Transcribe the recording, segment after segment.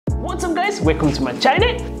What's up guys, welcome to my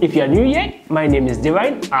channel. If you are new here, my name is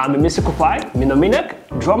Divine. I'm a musical poet, minominak,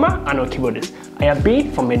 drummer and a keyboardist. I have been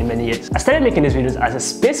for many years. I started making these videos as a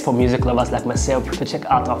space for music lovers like myself to check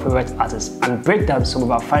out our favorite artists and break down some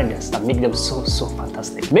of our findings that make them so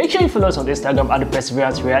fantastic. Make sure you follow us on Instagram at the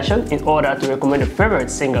Perseverance Reaction in order to recommend your favorite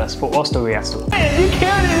singers for us to react to. Hey, you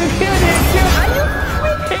killed it, you killed it, you killed it. Are you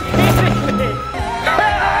freaking kidding me?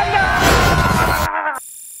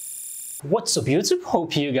 What's up YouTube?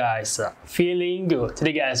 Hope you guys are feeling good.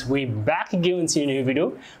 Today guys, we're back again with a new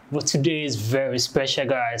video, but today is very special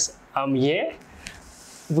guys. I'm here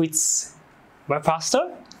with my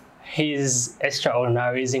pastor. He's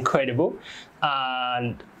extraordinary, he's incredible,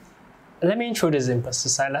 and let me introduce him. Pastor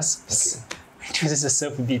Silas. Okay. Introduce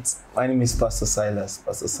yourself a bit. My name is Pastor Silas.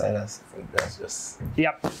 Pastor Silas, I think that's just...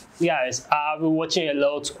 Yep, guys, I've been watching a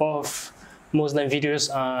lot of Muslim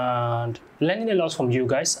videos and learning a lot from you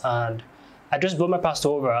guys, and I just brought my pastor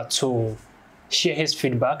over to share his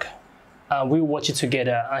feedback, and we watch it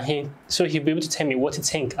together, and he'll be able to tell me what he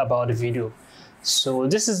think about the video. So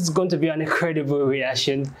this is going to be an incredible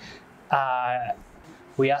reaction.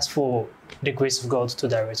 We ask for the grace of God to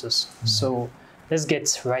direct us. So let's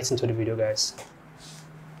get right into the video, guys.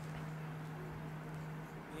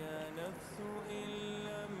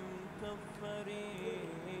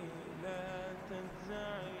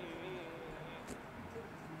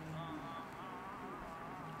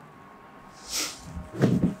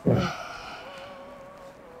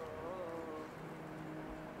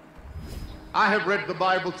 I have read the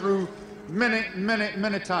Bible through many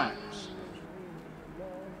times.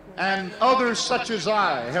 And others such as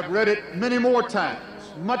I have read it many more times,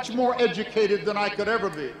 much more educated than I could ever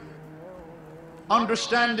be,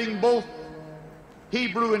 understanding both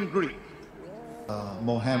Hebrew and Greek.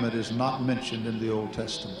 Mohammed is not mentioned in the Old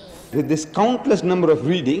Testament. With this countless number of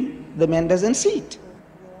reading, the man doesn't see it.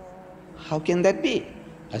 How can that be?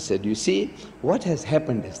 I said, you see, what has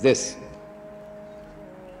happened is this.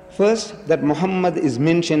 First, that Muhammad is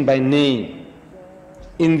mentioned by name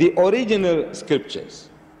in the original scriptures.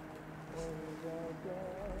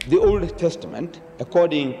 The Old Testament,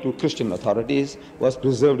 according to Christian authorities, was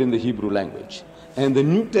preserved in the Hebrew language, and the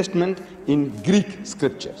New Testament in Greek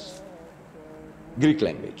scriptures, Greek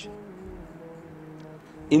language.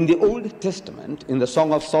 In the Old Testament, in the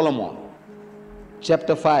Song of Solomon,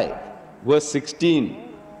 chapter 5, verse 16,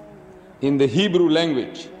 in the Hebrew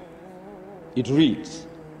language, it reads,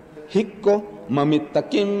 Hikko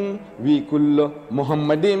mamitakim vi kullo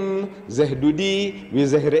Muhammadim zahdudi vi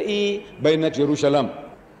zahra'i bainat Jerusalem.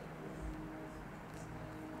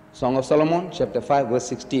 Song of Solomon, chapter 5, verse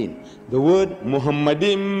 16. The word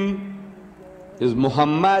Muhammadim is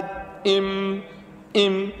Muhammad, I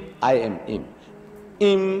am im.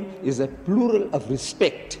 Im is a plural of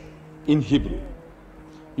respect in Hebrew.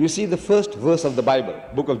 You see the first verse of the Bible,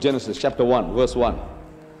 book of Genesis, chapter 1, verse 1.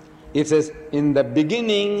 It says, in the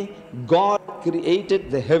beginning, God created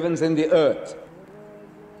the heavens and the earth.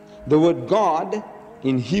 The word God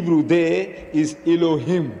in Hebrew there is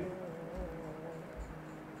Elohim.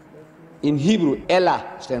 In Hebrew,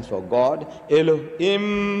 Elah stands for God.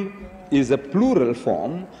 Elohim is a plural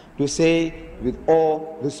form to say with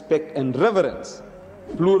awe, respect and reverence.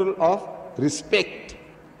 Plural of respect.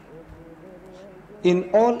 In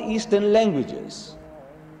all Eastern languages,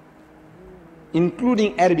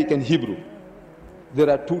 including Arabic and Hebrew, there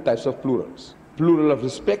are two types of plurals. Plural of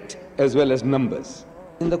respect as well as numbers.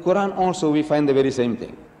 In the Quran also we find the very same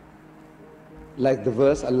thing. Like the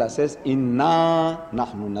verse Allah says, Inna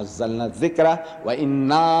nahnu nazzalna dhikra wa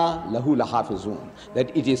inna lahu lahafizun.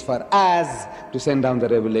 That it is for us to send down the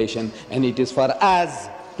revelation and it is for us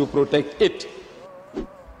to protect it.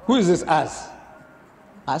 Who is this us?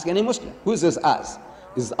 Ask any Muslim. Who is this us?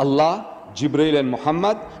 Is Allah, Jibreel and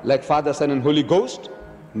Muhammad, like Father, Son and Holy Ghost?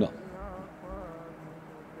 No.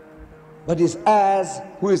 But is us,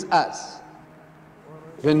 who is us?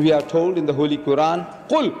 When we are told in the Holy Quran,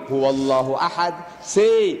 قُلْ هُوَ اللَّهُ أَحَدٌ,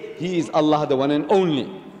 say, He is Allah, the one and only.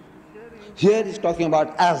 Here He's talking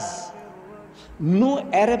about us. No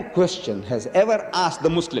Arab Christian has ever asked the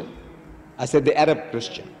Muslim, I said the Arab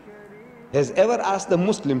Christian, has ever asked the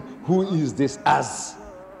Muslim, who is this us?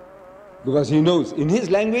 Because he knows in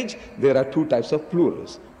his language there are two types of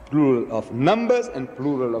plurals. Plural of numbers and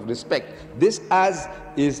plural of respect. This as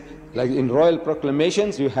is like in royal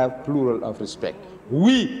proclamations, you have plural of respect.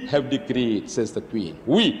 We have decreed, says the queen.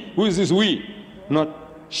 We. Who is this we? Not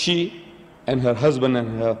she and her husband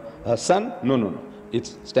and her son. No.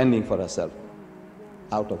 It's standing for herself.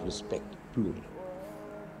 Out of respect. Plural.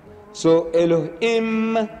 So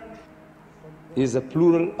Elohim is a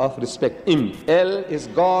plural of respect. Im. El is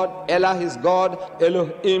God, Allah is God,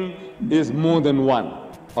 Elohim is more than one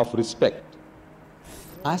of respect.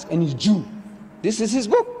 Ask any Jew. This is his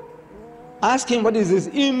book. Ask him what is this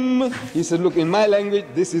Im. He said, look, in my language,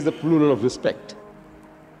 this is the plural of respect.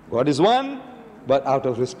 God is one, but out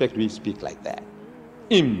of respect we speak like that.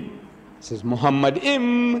 Im. It says Muhammad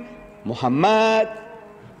Im, Muhammad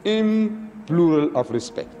Im, plural of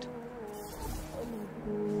respect.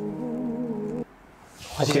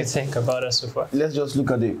 What do you think about that so far? Let's just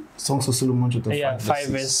look at the Songs of Solomon chapter 5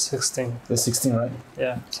 verse 16. Verse 16, right?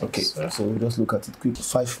 Yeah. Okay, so we'll just look at it quick.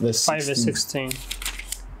 5 verse 16. 5 verse 16.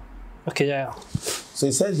 Okay, yeah. So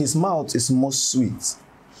it said, his mouth is most sweet,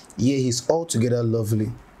 yea, he's altogether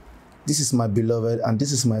lovely. This is my beloved, and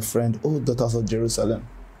this is my friend, O daughters of Jerusalem.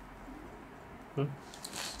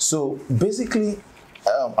 So basically,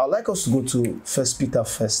 I'd like us to go to 2 Peter,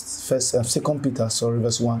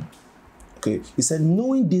 verse 1. Okay, he said,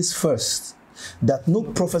 knowing this first, that no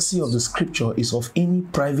prophecy of the scripture is of any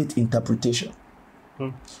private interpretation.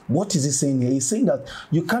 What is he saying here? He's saying that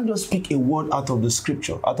you can't just pick a word out of the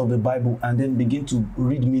scripture, out of the Bible, and then begin to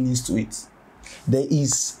read meanings to it. There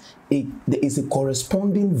is a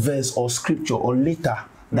corresponding verse or scripture or letter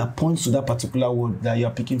that points to that particular word that you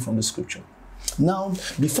are picking from the scripture. Now,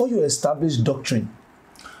 before you establish doctrine,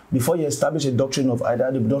 before you establish a doctrine of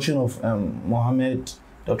either the doctrine of Muhammad,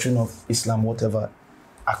 doctrine of Islam, whatever,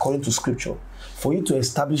 according to scripture, for you to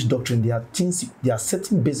establish doctrine, there are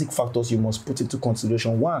certain basic factors you must put into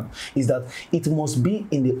consideration. One is that it must be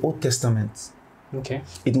in the Old Testament. Okay.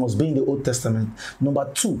 It must be in the Old Testament.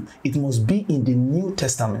 Number two, it must be in the New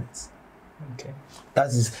Testament. Okay. That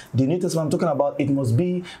is the New Testament I'm talking about. It must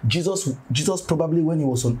be Jesus probably when he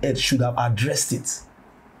was on earth should have addressed it.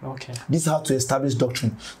 Okay. This is how to establish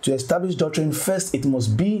doctrine. To establish doctrine, first, it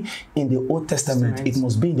must be in the Old Testament. It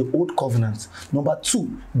must be in the Old Covenant. Number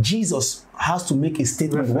two, Jesus has to make a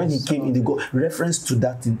statement when he came in the reference to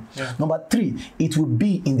that thing. Yeah. Number three, it will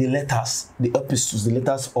be in the letters, the epistles, the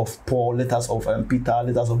letters of Paul, letters of Peter,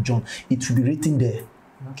 letters of John. It will be written there.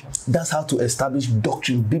 Okay. That's how to establish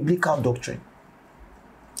doctrine, biblical doctrine.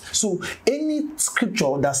 So any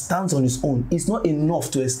scripture that stands on its own is not enough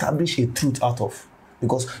to establish a truth out of.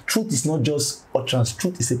 Because truth is not just utterance,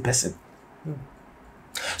 truth is a person.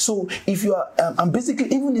 So if you are, and basically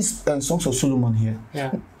even this Songs of Solomon here,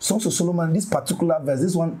 Songs of Solomon, this particular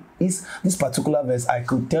verse, this particular verse, I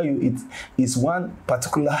could tell you it is one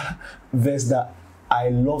particular verse that I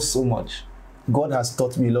love so much. God has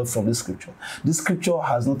taught me a lot from this scripture. This scripture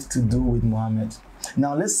has nothing to do with Muhammad.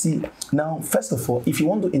 Now let's see. Now, first of all, if you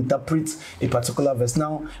want to interpret a particular verse,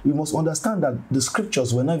 now we must understand that the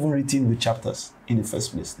scriptures were not even written with chapters in the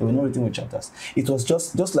first place. They were not written with chapters. It was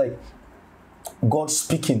just like God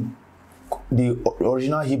speaking, the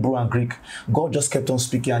original Hebrew and Greek. God just kept on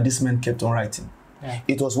speaking, and this man kept on writing. Yeah.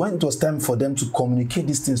 It was when it was time for them to communicate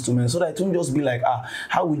these things to men, so that it wouldn't just be like,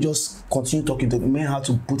 how we just continue talking to men, how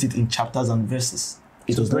to put it in chapters and verses.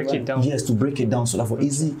 It was break it down. Yes, to break it down so that for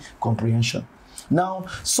easy comprehension. Now,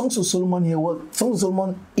 Songs of Solomon here, Songs of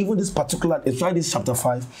Solomon, even this particular, it's right, this chapter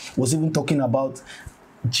 5 was even talking about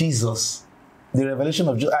Jesus, the revelation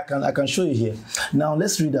of Jesus. I can show you here. Now,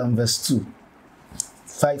 let's read verse 2.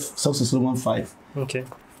 5, Songs of Solomon 5. Okay.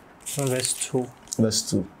 Verse 2.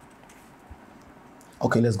 Verse 2.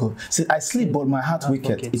 Okay, let's go. See, I sleep, but my heart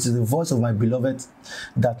waketh. It is the voice of my beloved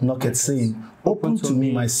that knocketh, saying, open to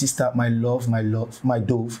me, my sister, my love, my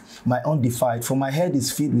dove, my undefiled. For my head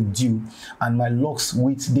is filled with dew, and my locks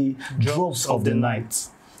with the drops of the night.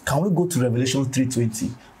 Can we go to Revelation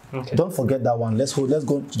 3:20? Okay. Don't forget that one. Let's go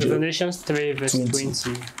to Revelation 3 verse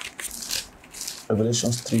 20. Revelation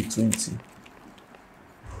 3:20.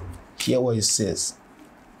 Hear what it says.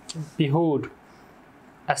 Behold,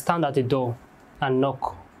 I stand at the door and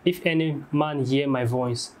knock. If any man hear my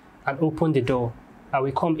voice and open the door, I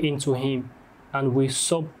will come into him and will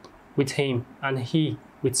sup with him and he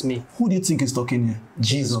with me. Who do you think is talking here?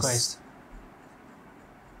 Jesus Christ.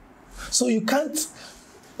 So you can't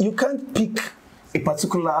pick a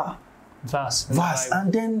particular verse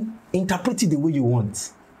and then interpret it the way you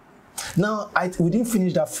want. Now, we didn't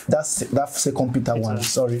finish that Second Peter 1.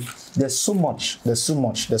 Sorry, there's so much.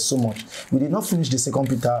 We did not finish the Second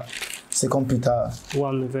Peter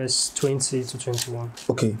 1 verse 20 to 21.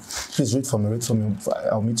 Okay, please read for me.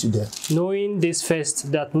 I'll meet you there. Knowing this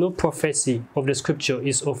first, that no prophecy of the scripture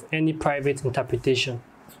is of any private interpretation.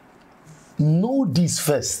 Know this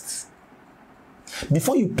first.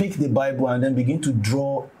 Before you pick the Bible and then begin to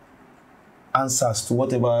draw answers to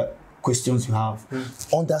whatever questions you have,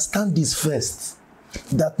 understand this first.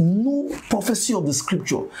 that no prophecy of the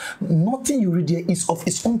scripture, nothing you read there is of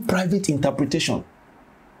its own private interpretation.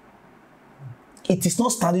 It is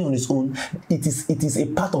not standing on its own. It is a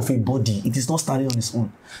part of a body. It is not standing on its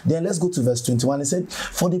own. Then let's go to verse 21. It said,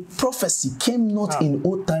 for the prophecy came not in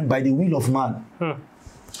old time by the will of man,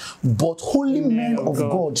 but holy men of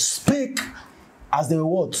God spake as they were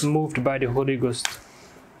what? Moved by the Holy Ghost.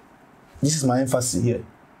 This is my emphasis here.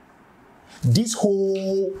 This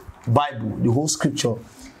whole Bible, the whole scripture,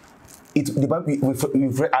 the Bible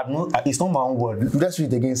we've read, it's not my own word. Let's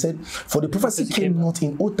read it again. It said, for the prophecy came not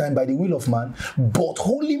in old time by the will of man, but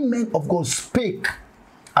holy men of God spake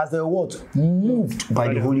as they were what? Moved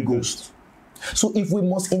by the Holy Ghost. So if we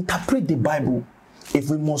must interpret the Bible, if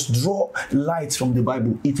we must draw light from the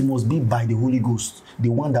Bible, it must be by the Holy Ghost, the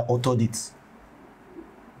one that authored it.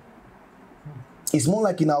 It's more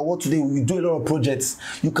like in our world today, we do a lot of projects.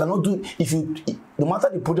 You cannot do, no matter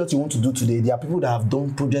the project you want to do today, there are people that have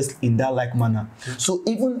done projects in that like manner. So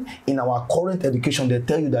even in our current education, they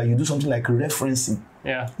tell you that you do something like referencing.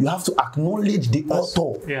 Yeah. You have to acknowledge the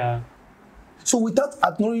author. Yeah. So without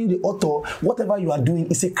acknowledging the author, whatever you are doing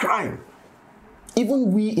is a crime.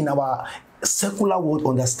 Even we in our secular world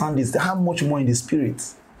understand this. How much more in the spirit?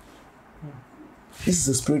 This is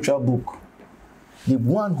a spiritual book. The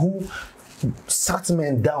one who sat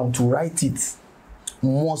men down to write it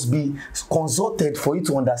must be consulted for you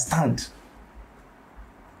to understand.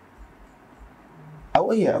 I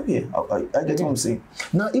get what I'm saying.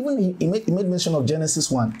 Now, even he made mention of Genesis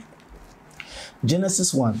 1.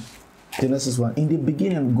 Genesis 1. In the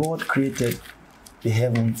beginning, God created the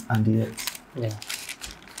heavens and the earth. Yeah.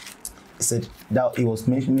 He said that he was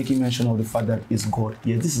making mention of the fact that it's God.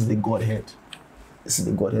 Yeah, this is the Godhead. This is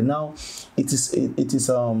the Godhead. Now, it is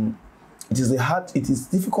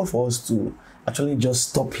difficult for us to actually just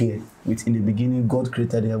stop here with in the beginning God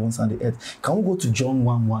created the heavens and the earth. Can we go to John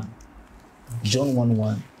 1:1? John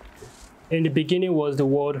 1:1. In the beginning was the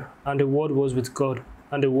Word, and the Word was with God,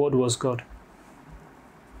 and the Word was God.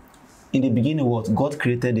 In the beginning what? God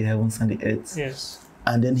created the heavens and the earth. Yes.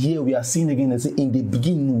 And then here we are seeing again and say, in the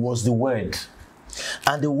beginning was the Word.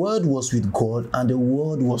 And the Word was with God, and the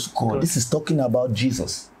Word was God. This is talking about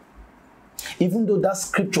Jesus. Even though that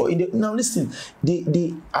scripture now listen,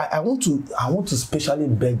 I want to specially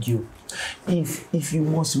beg you, if you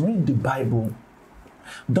must read the Bible,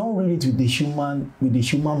 don't read it with the human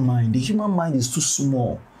mind. The human mind is too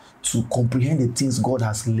small to comprehend the things God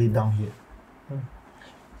has laid down here.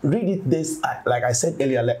 Read it this, like I said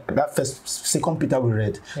earlier, like that Second Peter we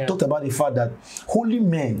read, talked about the fact that holy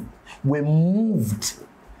men were moved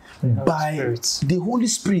by the Holy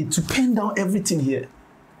Spirit to pen down everything here.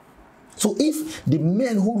 So if the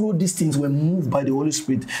men who wrote these things were moved by the Holy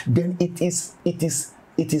Spirit, then it is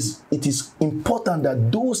important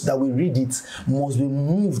that those that will read it must be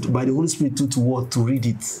moved by the Holy Spirit to read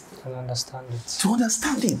it. And understand it. To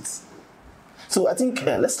understand it. So I think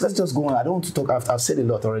let's just go on. I don't want to talk. I've said a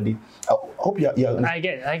lot already. I hope you're I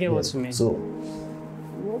get what you mean. So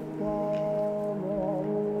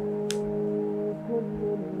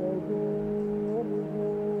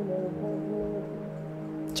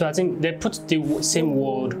I think they put the same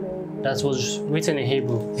word that was written in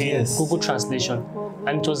Hebrew in Google Translation,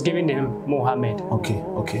 and it was given to him Mohammed. Okay.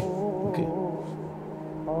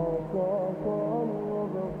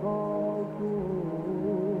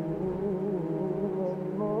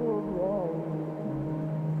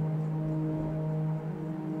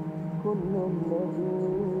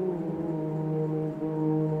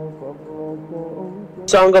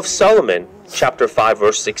 Song of Solomon, chapter 5,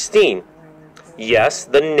 verse 16. Yes,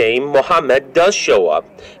 the name Muhammad does show up.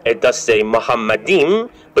 It does say Muhammadim,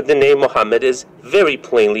 but the name Muhammad is very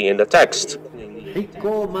plainly in the text.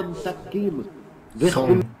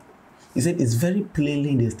 So, he said it's very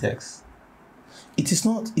plainly in this text. It is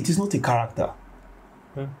not a character.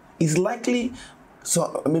 It's likely,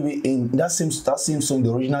 so maybe in that same song,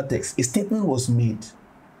 the original text, a statement was made.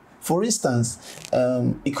 For instance,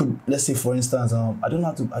 it could, let's say for instance, I don't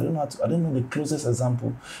know the closest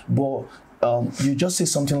example, but you just say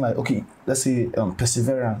something like, okay, let's say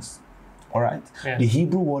perseverance, all right? Yeah. The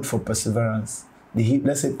Hebrew word for perseverance,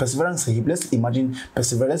 let's say perseverance, let's imagine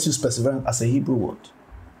perseverance, let's use perseverance as a Hebrew word.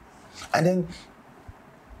 And then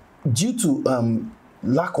due to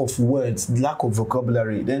lack of words, lack of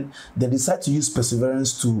vocabulary, then they decide to use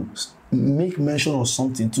perseverance to make mention of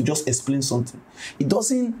something, to just explain something. It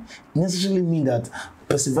doesn't necessarily mean that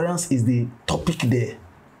perseverance is the topic there.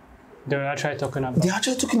 They're actually talking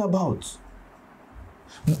about.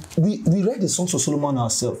 We read the Songs of Solomon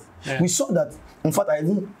ourselves. Yeah. We saw that. In fact,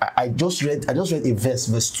 I just read a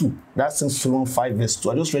verse 2. That's in Solomon 5 verse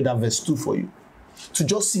 2. I just read that verse 2 for you. to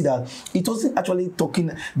just see that it wasn't actually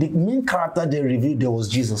talking, the main character they revealed there was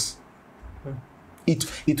Jesus.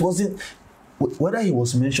 It wasn't, whether he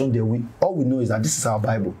was mentioned there, all we know is that this is our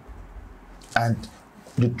Bible. And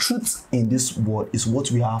the truth in this word is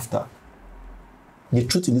what we are after. The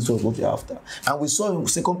truth in this word is what we are after. And we saw in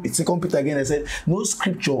Second Peter again, I said, no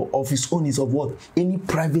scripture of his own is of what? Any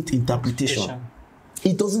private interpretation.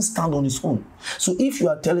 It doesn't stand on its own. So if you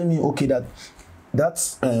are telling me, okay, that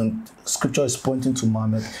scripture is pointing to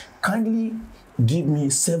Muhammad, kindly give me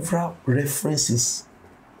several references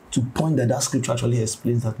to point that scripture actually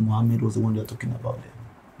explains that Muhammad was the one they're talking about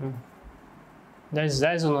there.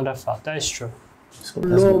 That is another fact. That is true. So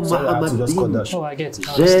that's I have to just cut that short. Oh, I get it.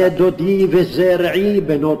 زادودي وزارعي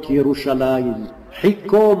بنوت يروشلايم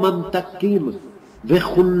حكو ممتكيم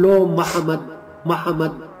وخلو محمد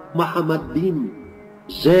دين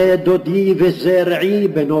زادودي وزارعي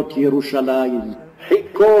بنوت يروشلايم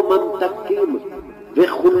حكو ممتكيم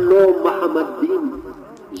وخلو محمد دين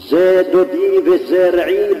زادودي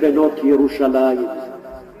وزارعي بنوت يروشلايم.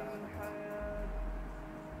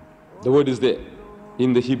 The word is there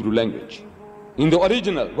in the Hebrew language. In the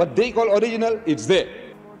original, what they call original, it's there.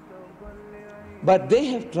 But they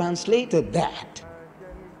have translated that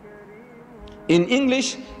in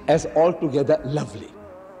English as altogether lovely.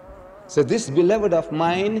 So this beloved of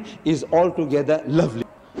mine is altogether lovely.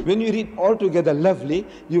 When you read altogether lovely,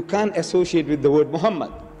 you can't associate with the word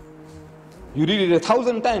Muhammad. You read it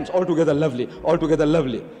 1,000 times, altogether lovely, altogether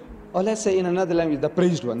lovely. Or let's say in another language, the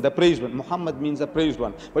praised one, the praised one. Muhammad means the praised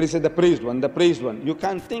one. But he said the praised one, the praised one. You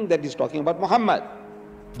can't think that he's talking about Muhammad,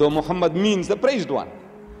 though Muhammad means the praised one.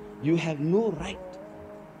 You have no right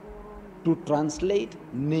to translate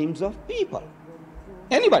names of people.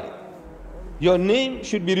 Anybody. Your name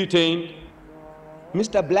should be retained.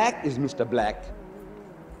 Mr. Black is Mr. Black,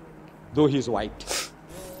 though he's white.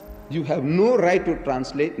 You have no right to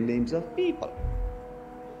translate names of people.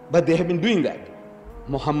 But they have been doing that.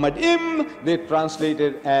 Muhammadim, they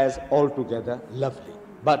translated as altogether lovely.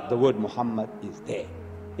 But the word Muhammad is there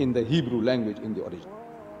in the Hebrew language in the original.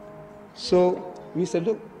 So we said,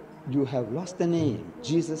 look, you have lost the name,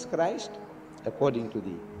 Jesus Christ, according to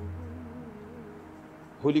the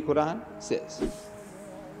Holy Quran says,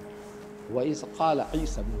 وَإِذْ قَالَ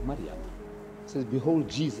عِيسَى بْنُ مَرْيَمَ, says, behold,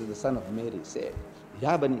 Jesus, the son of Mary, said,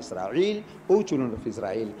 Ya Bani Israel, O children of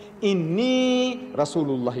Israel, Inni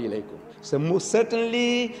Rasulullah ilaykum. So most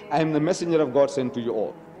certainly, I am the messenger of God sent to you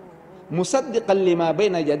all. مُصَدِّقًا لِمَا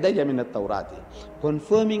بَيْنَ يَدَيَّ مِنَ التَّوْرَاتِ,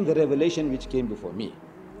 confirming the revelation which came before me.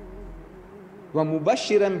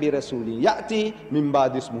 وَمُبَشِّرًا بِرَسُولٍ يَأْتِي مِنْ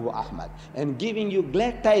بَعْدِ اسْمُهُ أَحْمَدٍ, and giving you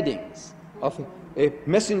glad tidings of a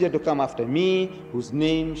messenger to come after me, whose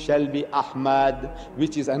name shall be Ahmad,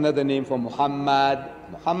 which is another name for Muhammad.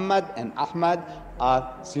 Muhammad and Ahmad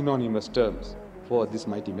are synonymous terms for this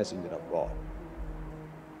mighty messenger of God.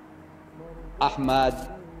 Ahmad,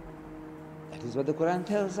 that is what the Quran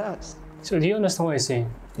tells us. So do you understand what he's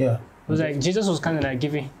saying? Yeah. It was like Jesus was kind of like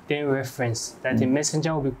giving them reference that the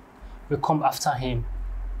messenger will come after him,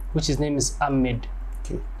 which his name is Ahmed.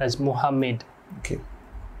 Okay. That's Muhammad. Okay.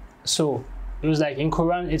 So it was like in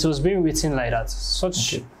Quran, it was being written like that.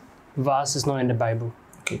 Such verse is not in the Bible.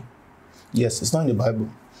 Okay. Yes, it's not in the Bible.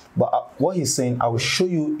 But what he's saying, I will show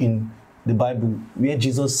you in the Bible where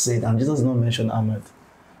Jesus said, and Jesus did not mention Ahmed.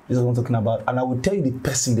 This is what I'm talking about. And I will tell you the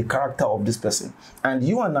person, the character of this person. And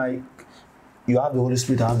you and I, you have the Holy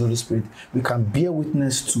Spirit, I have the Holy Spirit. We can bear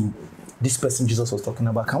witness to this person Jesus was talking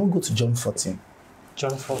about. Can we go to John 14?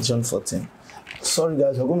 John 14. John 14. Sorry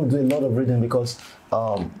guys, we're going to do a lot of reading because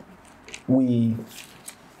we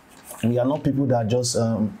are not people that just,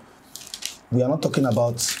 we are not talking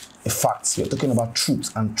about a fact. We are talking about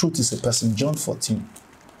truth. And truth is a person. John 14.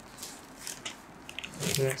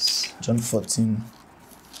 Yes. John 14.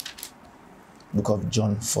 Book of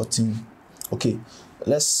John 14. Okay,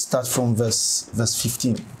 let's start from verse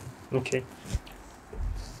 15. Okay.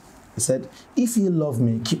 He said, if you love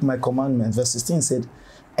me, keep my commandments. Verse 16 said,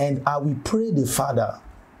 and I will pray the Father,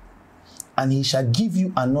 and he shall give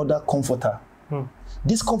you another comforter.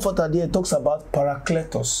 This comforter there talks about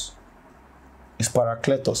Parakletos. It's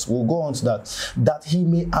Parakletos. We'll go on to that. That he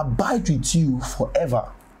may abide with you forever.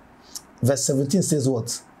 Verse 17 says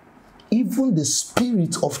what? Even the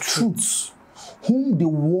Spirit of truth, whom the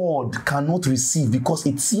world cannot receive, because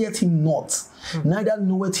it seeth him not, neither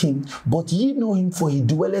knoweth him, but ye know him, for he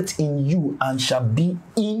dwelleth in you and shall be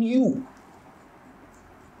in you.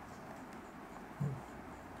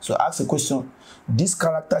 So I ask a question, this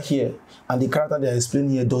character here and the character they are explaining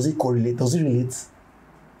here, does it correlate? Does it relate?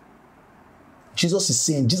 Jesus is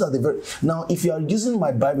saying, these are the very... Now, if you are using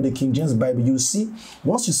my Bible, the King James Bible, you see,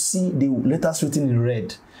 once you see the letters written in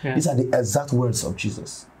red, these are the exact words of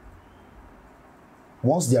Jesus.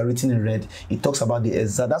 Once they are written in red, it talks about the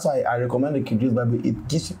exact... That's why I recommend the King James Bible. It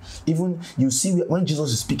gives you... Even, you see, when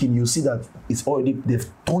Jesus is speaking, you see that it's already... They've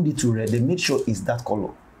turned it to red. They made sure it's that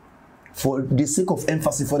color. For the sake of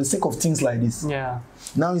emphasis, for the sake of things like this. Yeah.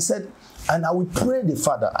 Now he said, and I will pray the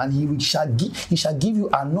Father, and he shall give you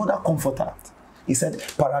another comforter. He said,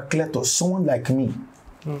 Paracletos, someone like me,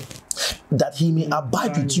 that he may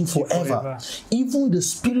abide with you forever. Even the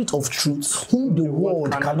Spirit of truth, whom the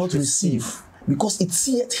world cannot receive, because it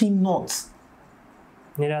seeth him not.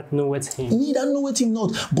 Neither knoweth him. Neither knoweth him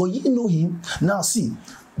not, but ye know him. Now see,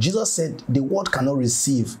 Jesus said the world cannot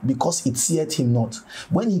receive because it seeth him not.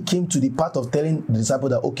 When he came to the part of telling the disciple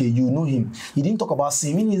that, okay, you know him, he didn't talk about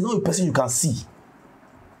seeing. Meaning he's not a person you can see.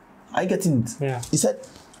 Are you getting it? Yeah. He said,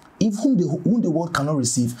 if whom the world cannot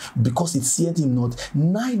receive, because it seeth him not,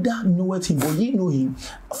 neither knoweth him, but ye know him,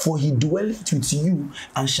 for he dwelleth with you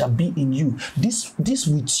and shall be in you. This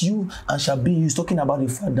with you and shall be in you is talking about the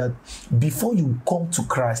fact that before you come to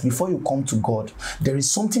Christ, before you come to God, there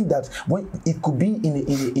is something that when it could be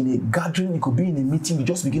in a gathering, it could be in a meeting, you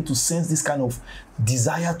just begin to sense this kind of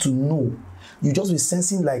desire to know. You just be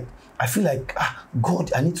sensing like, I feel like,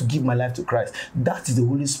 God, I need to give my life to Christ. That is the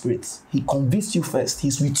Holy Spirit. He convicts you first.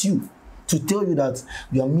 He's with you to tell you that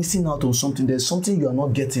you are missing out on something. There's something you are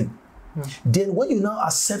not getting. Then when you now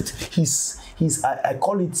accept his I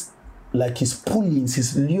call it like his pullings,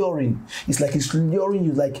 his luring. It's like he's luring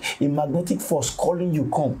you, like a magnetic force calling you,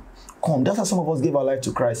 come. That's how some of us gave our life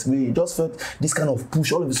to Christ. We just felt this kind of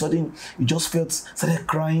push. All of a sudden, you just started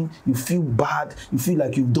crying. You feel bad. You feel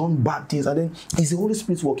like you've done bad things. And then it's the Holy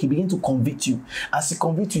Spirit's work. He begins to convict you. As he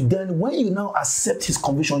convicts you, then when you now accept his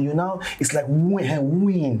conviction, it's like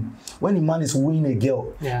wooing. When a man is wooing a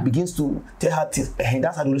girl, begins to tell her things, and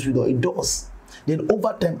that's how the Holy Spirit does. It does. Then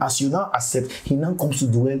over time, as you now accept, he now comes to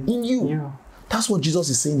dwell in you. Yeah. That's what Jesus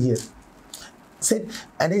is saying here.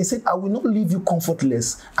 And then he said, I will not leave you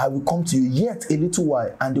comfortless. I will come to you yet a little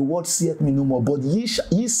while, and the world seeth me no more. But ye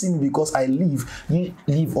see me, because I live, ye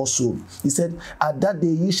live also. He said, at that day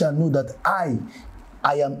ye shall know that I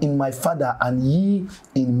am in my Father, and ye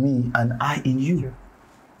in me, and I in you.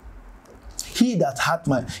 He that hath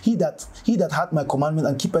my commandment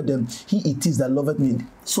and keepeth them, he it is that loveth me.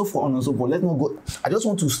 So for on and so forth. Let's not go. I just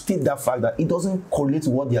want to state that fact that it doesn't correlate to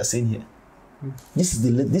what they are saying here. This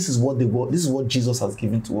is what Jesus has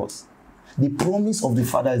given to us. The promise of the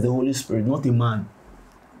Father is the Holy Spirit, not a man.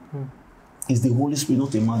 It's the Holy Spirit,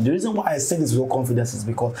 not a man. The reason why I say this with all confidence is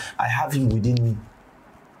because I have him within me.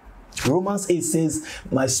 Romans 8 says,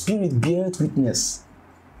 my spirit beareth witness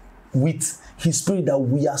with his spirit that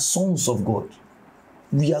we are sons of God.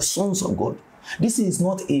 We are sons of God. This is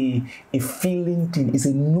not a feeling thing, it's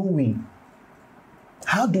a knowing.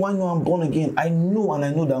 How do I know I'm born again? I know, and I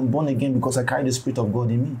know that I'm born again because I carry the Spirit of God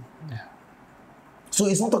in me. Yeah. So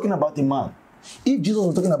it's not talking about the man. If Jesus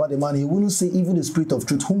was talking about the man, he wouldn't say even the Spirit of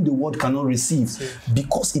truth, whom the world cannot receive,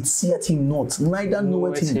 because it seeth him not, neither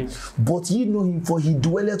knoweth him. But ye know him, for he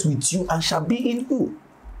dwelleth with you and shall be in you.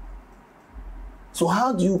 So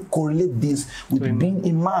how do you correlate this with being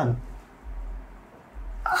a man?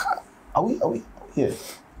 Are we here?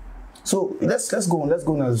 So let's go on. Let's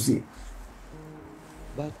go now. See.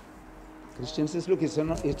 But Christian says, look, it's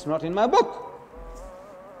not in my book.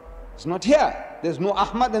 It's not here. There's no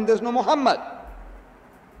Ahmad and there's no Muhammad.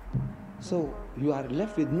 So you are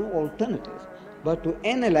left with no alternative but to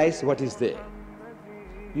analyze what is there.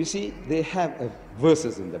 You see, they have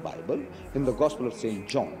verses in the Bible, in the Gospel of St.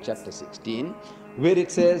 John, chapter 16, where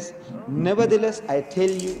it says, nevertheless, I tell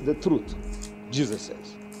you the truth. Jesus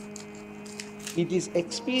says, it is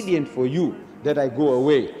expedient for you that I go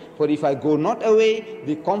away. For if I go not away,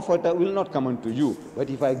 the Comforter will not come unto you. But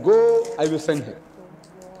if I go, I will send him.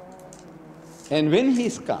 And when he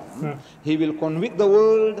is come, he will convict the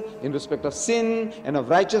world in respect of sin and of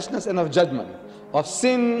righteousness and of judgment. Of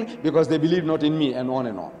sin, because they believe not in me, and on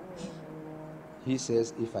and on. He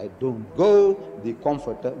says, if I don't go, the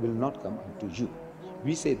Comforter will not come unto you.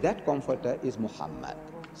 We say that Comforter is Muhammad.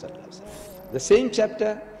 The same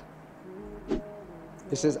chapter,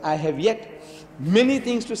 it says, I have yet many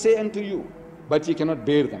things to say unto you, but you cannot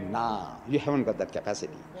bear them. Nah, you haven't got that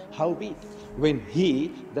capacity. Howbeit, when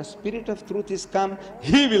he, the Spirit of truth, is come,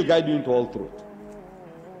 he will guide you into all truth.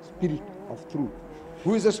 Spirit of truth.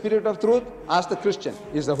 Who is the Spirit of truth? Ask the Christian.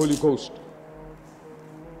 Is the Holy Ghost.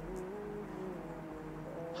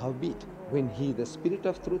 Howbeit, when he, the Spirit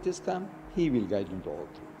of truth, is come, he will guide you into all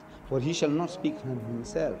truth. For he shall not speak from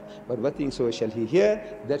himself, but what things so shall he hear,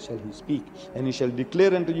 that shall he speak. And he shall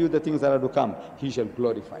declare unto you the things that are to come. He shall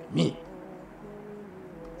glorify me.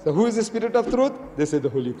 So who is the Spirit of truth? They say the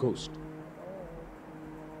Holy Ghost.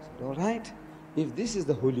 I said, all right, if this is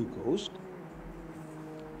the Holy Ghost,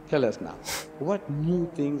 tell us now, what new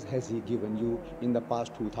things has he given you in the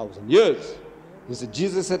past 2,000 years? He said,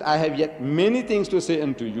 Jesus said, I have yet many things to say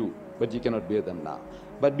unto you, but ye cannot bear them now.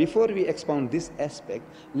 But before we expound this aspect,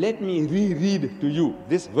 let me reread to you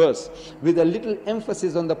this verse with a little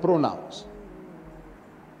emphasis on the pronouns.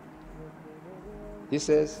 He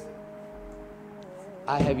says,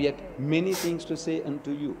 I have yet many things to say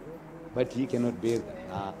unto you, but ye cannot bear them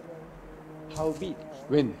now. Howbeit,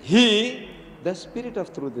 when he, the Spirit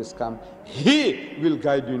of truth, is come, he will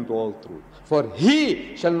guide you into all truth. For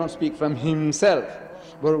he shall not speak from himself,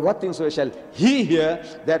 but what things so shall he hear,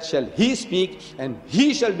 that shall he speak, and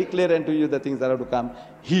he shall declare unto you the things that are to come.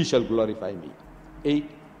 He shall glorify me. 8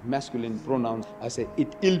 masculine pronouns. I say,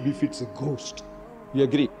 it ill befits a ghost. You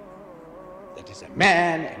agree? That is a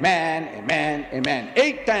man, a man, a man, a man.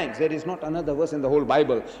 8 times. There is not another verse in the whole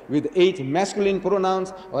Bible with 8 masculine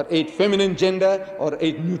pronouns or 8 feminine gender or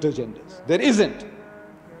 8 neuter genders. There isn't.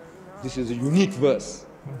 This is a unique verse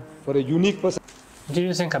for a unique person. What do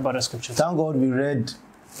you think about the scriptures? Thank God we read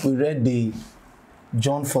the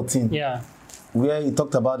John 14. Yeah. Where he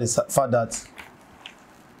talked about the fact that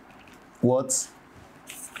what?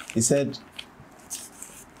 He said,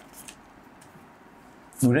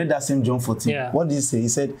 we read that same John 14. Yeah. What did he say? He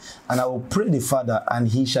said, and I will pray the Father, and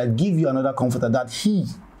he shall give you another comforter, that he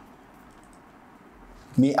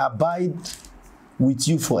may abide with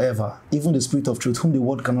you forever, even the Spirit of truth, whom the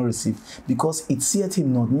world cannot receive, because it seeth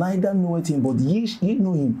him not, neither knoweth him, but ye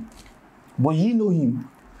know him. But ye know him.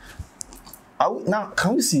 Now,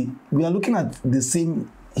 can we see? We are looking at the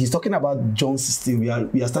same. He's talking about John 16.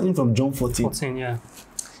 We are starting from John 14. 14, yeah.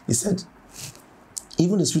 He said,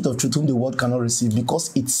 even the Spirit of truth, whom the world cannot receive,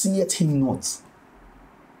 because it seeth him not.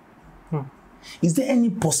 Is there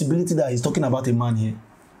any possibility that he's talking about a man here?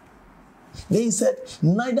 Then he said,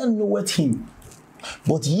 neither knoweth him,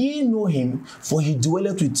 but ye know him, for he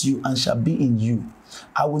dwelleth with you and shall be in you.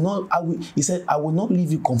 He said, I will not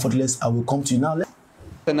leave you comfortless, I will come to you. Now,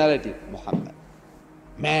 Personality, Muhammad.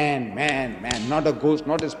 Man, man, man, not a ghost,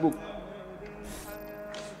 not a spook.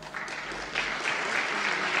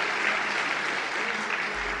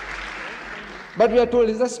 But we are told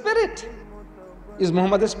he's a spirit. Is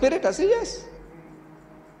Muhammad a spirit? I say yes.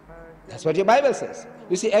 That's what your Bible says.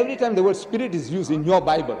 You see, every time the word spirit is used in your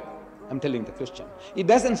Bible, I'm telling the Christian, it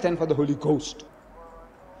doesn't stand for the Holy Ghost.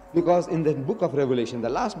 Because in the book of Revelation, the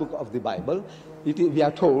last book of the Bible, we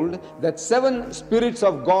are told that 7 spirits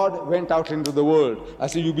of God went out into the world. I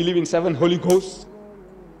say, you believe in 7 Holy Ghosts?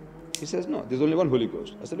 He says, no, there's only one Holy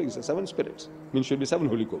Ghost. I said, look, it says 7 spirits. Means should be 7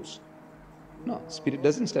 Holy Ghosts. No, spirit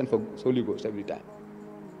doesn't stand for Holy Ghost every time.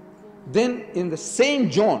 Then in the same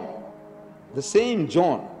John,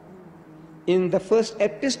 in the first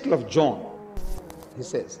epistle of John, he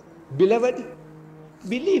says, beloved,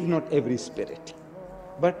 believe not every spirit,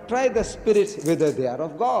 but try the spirits whether they are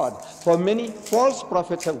of God. For many false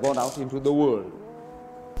prophets have gone out into the world.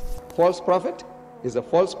 False prophet is a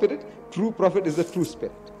false spirit, true prophet is a true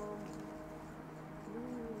spirit.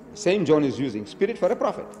 Same John is using spirit for a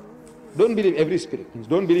prophet. Don't believe every spirit, means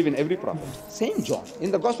don't believe in every prophet. Same John,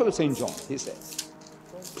 in the Gospel of St. John, he says,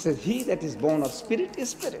 he that is born of spirit is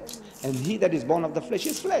spirit, and he that is born of the flesh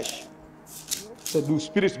is flesh. So do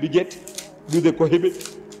spirits beget? Do they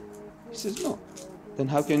cohabit? He says, no. Then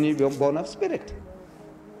how can you be born of spirit?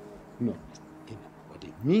 No. What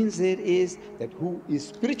it means there is that who is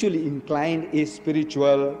spiritually inclined is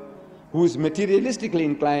spiritual, who is materialistically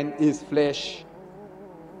inclined is flesh.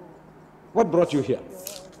 What brought you here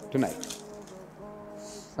tonight?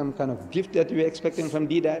 Some kind of gift that you were expecting from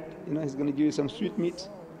D-Dad? You know, he's going to give you some sweet meats?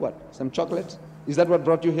 What? Some chocolate? Is that what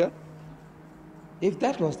brought you here? If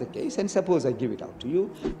that was the case, and suppose I give it out to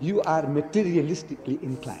you, you are materialistically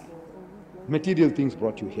inclined. Material things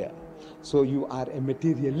brought you here. So you are a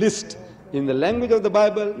materialist. In the language of the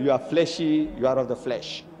Bible, you are fleshy, you are of the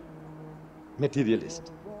flesh.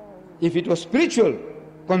 Materialist. If it was spiritual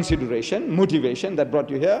consideration, motivation that brought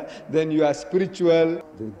you here, then you are spiritual.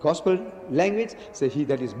 The gospel language says he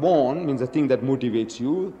that is born means the thing that motivates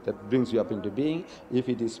you, that brings you up into being. If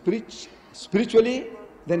it is spiritually,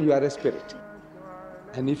 then you are a spirit.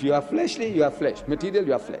 And if you are fleshly, you are flesh. Material,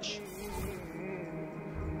 you are flesh.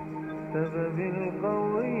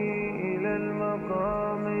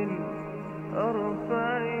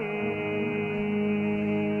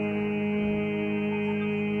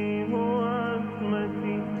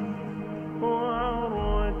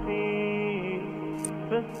 وعروتي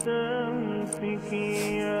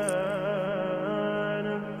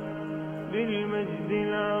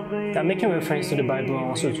I'm making reference to the Bible and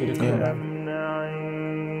also to the Quran.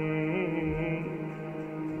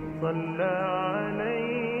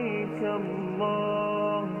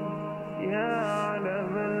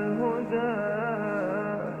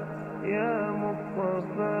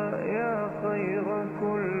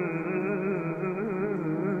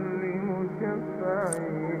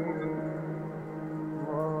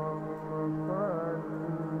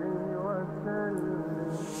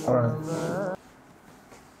 Alright.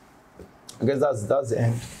 I guess that's the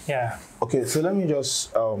end. Yeah. Okay, so let me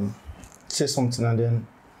just say something, and then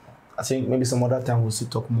I think maybe some other time we'll still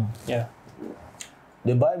talk more. Yeah.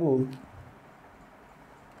 The Bible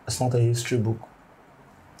is not a history book.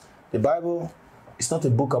 The Bible is not a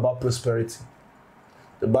book about prosperity.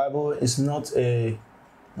 The Bible is not a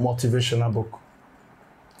motivational book.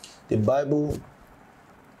 The Bible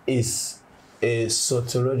is a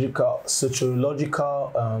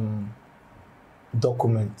soteriological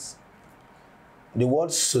document. The word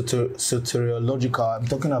soteriological, I'm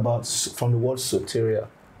talking about from the word soteria.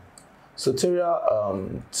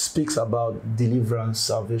 Soteria speaks about deliverance,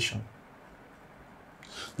 salvation.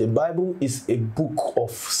 The Bible is a book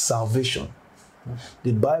of salvation.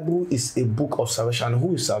 The Bible is a book of salvation. And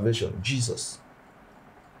who is salvation? Jesus.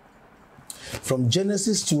 From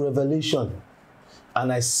Genesis to Revelation,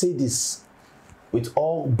 and I say this with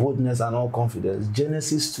all boldness and all confidence,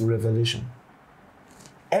 Genesis to Revelation,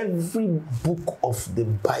 every book of the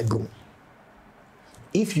Bible,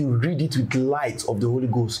 if you read it with light of the Holy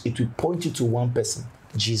Ghost, it will point you to one person,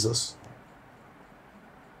 Jesus.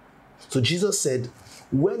 So Jesus said,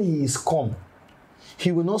 when he is come,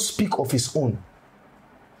 he will not speak of his own,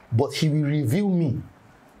 but he will reveal me.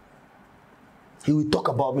 He will talk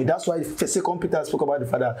about me. That's why 2 Peter spoke about the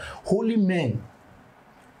fact that holy men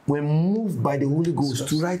were moved by the Holy Ghost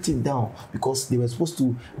to write it down, because they were supposed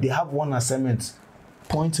to, they have one assignment,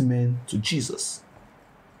 point men to Jesus.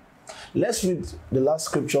 Let's read the last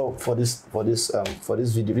scripture for this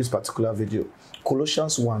video, this particular video.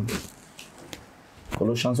 Colossians 1.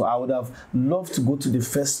 Colossians 1. I would have loved to go to the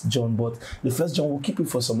 1 John, but the 1 John will keep it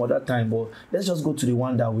for some other time. But let's just go to the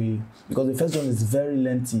one that because the 1 John is very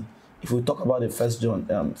lengthy. If we talk about the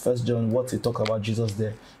 1 John, what they talk about Jesus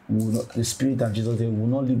there, the Spirit and Jesus there, we will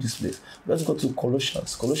not leave this place. Let's go to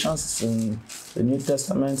Colossians. Colossians is in the New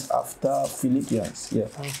Testament after Philippians. Yeah.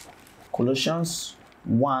 Colossians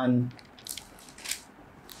 1.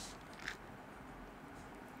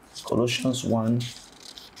 Colossians 1.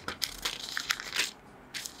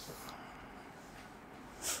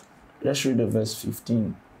 Let's read the verse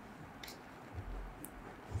 15.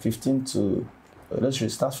 15 to... let's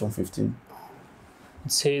read, start from 15.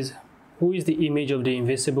 It says, who is the image of the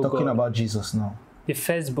invisible God? Talking about Jesus now. The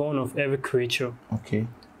firstborn of every creature. Okay.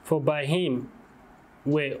 For by him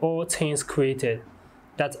were all things created,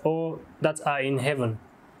 that are in heaven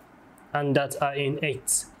and that are in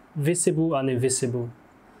earth, visible and invisible,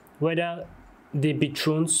 whether they be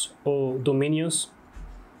thrones or dominions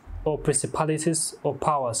or principalities or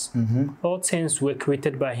powers. All things were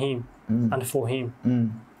created by him and for him.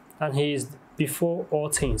 And he is before all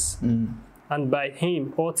things. And by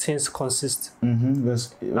him all things consist.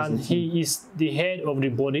 Verse and 18. he is the head of the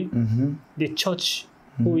body, the church,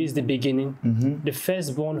 who is the beginning, the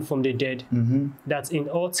firstborn from the dead, that in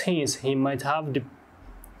all things he might have the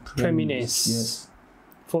preeminence. Yes.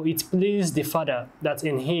 For it pleased the Father that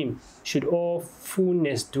in him should all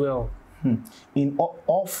fullness dwell. In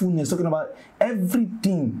all fullness, talking about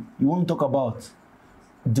everything you want to talk about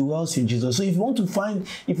dwells in Jesus. So if you want to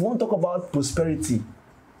talk about prosperity,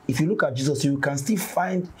 if you look at Jesus, you can still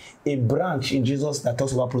find a branch in Jesus that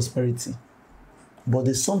talks about prosperity. But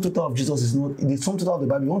the sum total of Jesus is not the sum total of the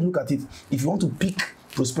Bible. You want to look at it. If you want to pick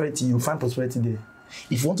prosperity, you find prosperity there.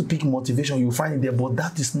 If you want to pick motivation, you find it there. But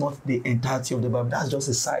that is not the entirety of the Bible. That's just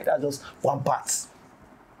a side. That's just one part.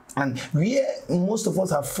 And where most of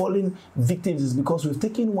us have fallen victims is because we've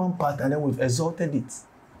taken one part and then we've exalted it.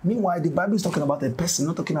 Meanwhile, the Bible is talking about a person,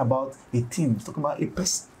 not talking about a thing. It's talking about a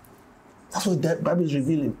person. That's what the Bible is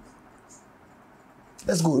revealing.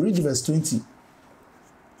 Let's go. Read verse 20.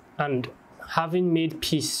 And having made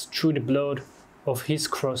peace through the blood of his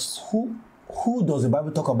cross. Who does the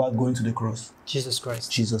Bible talk about going to the cross? Jesus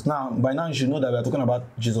Christ. Jesus. Now, by now you should know that we are talking about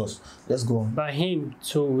Jesus. Let's go on. By him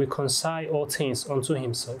to reconcile all things unto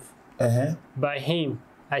himself. By him,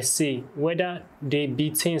 I say, whether they be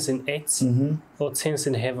things in earth or things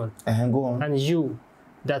in heaven. Go on. And you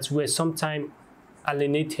that were sometime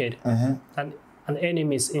alienated and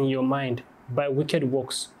enemies in your mind by wicked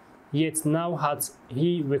works, yet now hath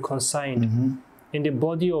he reconciled in the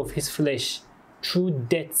body of his flesh through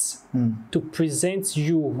death to present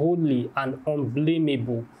you holy and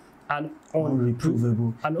unblameable and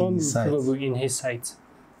unreprovable in his sight.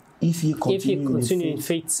 If ye continue,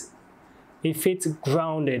 in faith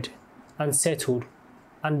grounded and settled,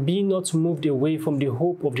 and be not moved away from the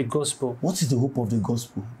hope of the gospel. What is the hope of the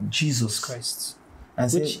gospel? Jesus Christ.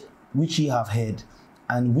 And which ye have heard,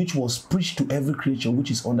 and which was preached to every creature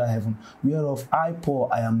which is under heaven, whereof I, Paul,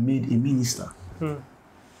 I am made a minister.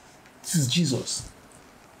 This is Jesus.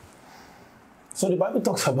 So the Bible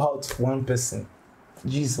talks about one person,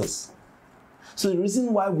 Jesus. So the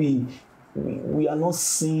reason why we are not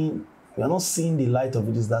seeing the light of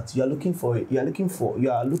it is that you are looking for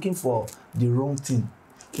the wrong thing.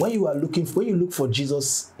 When you look for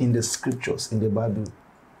Jesus in the scriptures, in the Bible,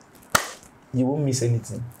 you won't miss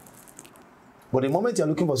anything. But the moment you are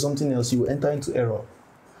looking for something else, you will enter into error.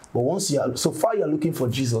 But once you are looking for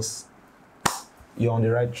Jesus, you're on the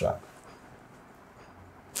right track.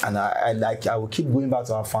 And I will keep going back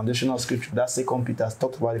to our foundational scripture. That 2 Peter has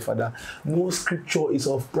talked about the fact that no scripture is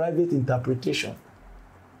of private interpretation.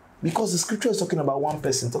 Because the scripture is talking about one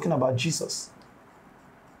person, talking about Jesus.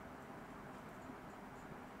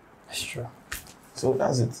 That's true. So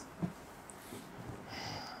that's it.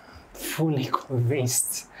 Fully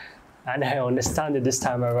convinced. And I understand it this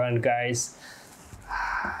time around, guys.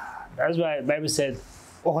 That's why the Bible said,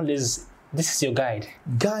 this is your guide.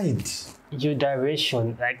 Guide. Your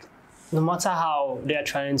direction. Like, no matter how they are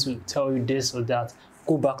trying to tell you this or that,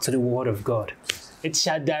 go back to the word of God. It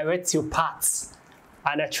shall direct your paths.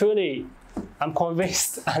 And I'm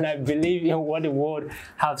convinced and I believe in what the word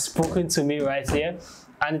has spoken to me right here.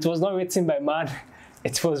 And it was not written by man.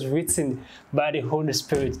 It was written by the Holy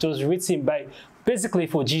Spirit. It was written basically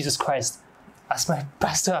for Jesus Christ. As my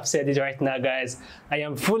pastor have said it right now, guys, I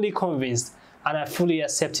am fully convinced and I fully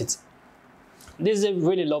accept it. This is a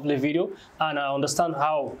really lovely video, and I understand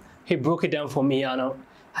how he broke it down for me, and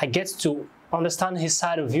I get to understand his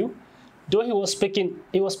side of view. Though he was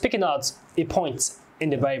picking out a point in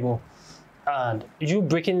the Bible, and you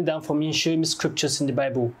breaking it down for me, showing me scriptures in the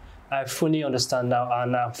Bible, I fully understand now,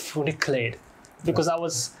 and I'm fully cleared. Because I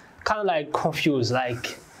was kind of like confused,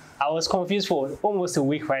 like I was confused for almost a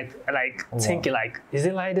week, right? Like thinking like, is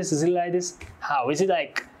it like this? Is it like this? How? Is it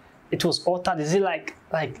like it was altered? Is it like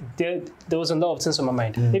there was a lot of things on my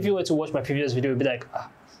mind. If you were to watch my previous video, you'd be like,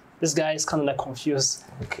 this guy is kind of like confused.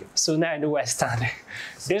 Okay. So now I know where I stand.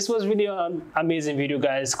 This was really an amazing video,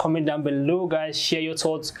 guys. Comment down below, guys. Share your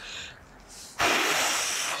thoughts.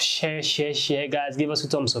 Share, guys. Give us a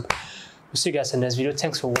thumbs up. We'll see you guys in the next video.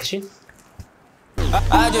 Thanks for watching.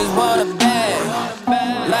 I just want a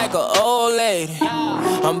bag, like an old lady.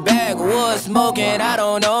 I'm backwoods smoking, I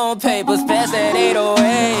don't own papers, pass that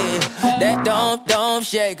 808. That don't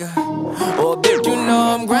shake her. Oh, bitch, you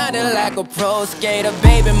know I'm grinding like a pro skater.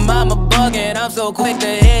 Baby mama bugging, I'm so quick to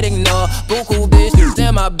hit ignore. Buku bitches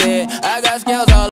in my bed, I got scales all